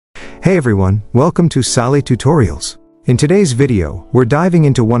Hey everyone, welcome to Salih Tutorials. In today's video, we're diving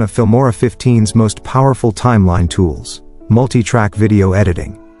into one of Filmora 15's most powerful timeline tools, multi-track video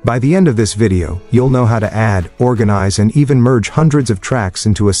editing. By the end of this video, you'll know how to add, organize, and even merge hundreds of tracks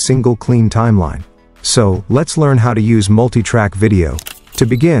into a single clean timeline. So, let's learn how to use multi-track video. To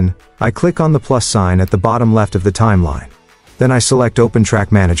begin, I click on the plus sign at the bottom left of the timeline. Then I select Open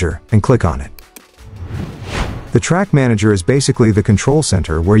Track Manager and click on it. The Track Manager is basically the control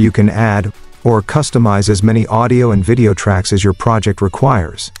center where you can add or customize as many audio and video tracks as your project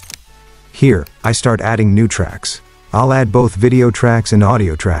requires. Here, I start adding new tracks. I'll add both video tracks and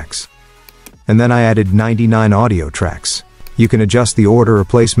audio tracks. And then I added 99 audio tracks. You can adjust the order or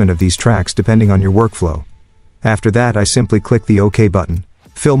placement of these tracks depending on your workflow. After that, I simply click the OK button.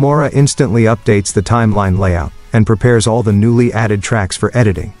 Filmora instantly updates the timeline layout and prepares all the newly added tracks for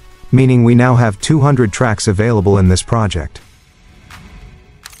editing, meaning we now have 200 tracks available in this project.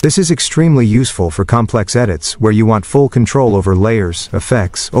 This is extremely useful for complex edits where you want full control over layers,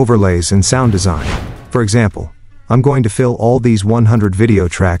 effects, overlays, and sound design. For example, I'm going to fill all these 100 video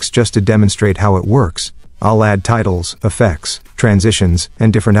tracks just to demonstrate how it works. I'll add titles, effects, transitions,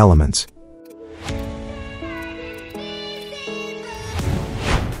 and different elements.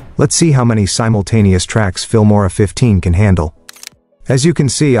 Let's see how many simultaneous tracks Filmora 15 can handle. As you can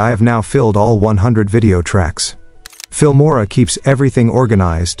see, I have now filled all 100 video tracks. Filmora keeps everything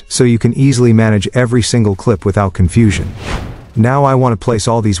organized so you can easily manage every single clip without confusion. Now I want to place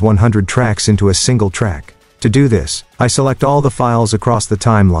all these 100 tracks into a single track. To do this, I select all the files across the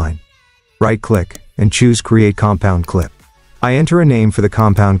timeline. Right-click and choose Create Compound Clip. I enter a name for the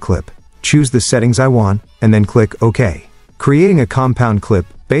compound clip, choose the settings I want, and then click OK. Creating a compound clip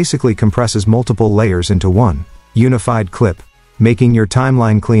basically compresses multiple layers into one unified clip, making your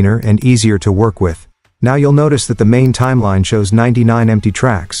timeline cleaner and easier to work with. Now you'll notice that the main timeline shows 99 empty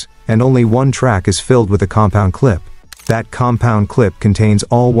tracks, and only one track is filled with a compound clip. That compound clip contains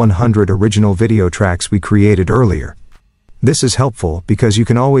all 100 original video tracks we created earlier. This is helpful because you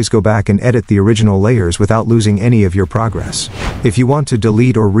can always go back and edit the original layers without losing any of your progress. If you want to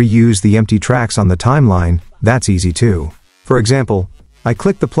delete or reuse the empty tracks on the timeline, that's easy too. For example, I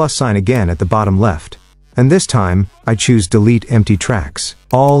click the plus sign again at the bottom left. And this time, I choose Delete Empty Tracks.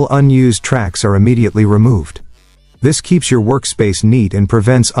 All unused tracks are immediately removed. This keeps your workspace neat and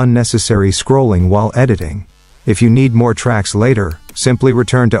prevents unnecessary scrolling while editing. If you need more tracks later, simply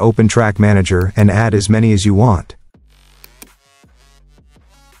return to Open Track Manager and add as many as you want.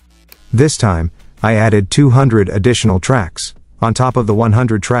 This time, I added 200 additional tracks, on top of the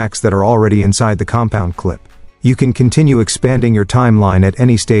 100 tracks that are already inside the compound clip. You can continue expanding your timeline at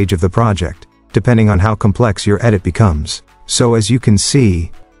any stage of the project, depending on how complex your edit becomes. So as you can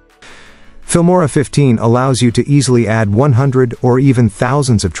see, Filmora 15 allows you to easily add 100 or even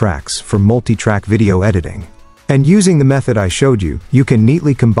thousands of tracks for multi-track video editing. And using the method I showed you, you can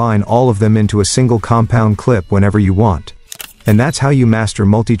neatly combine all of them into a single compound clip whenever you want. And that's how you master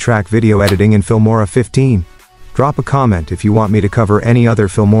multi-track video editing in Filmora 15. Drop a comment if you want me to cover any other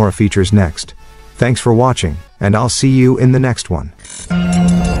Filmora features next. Thanks for watching, and I'll see you in the next one.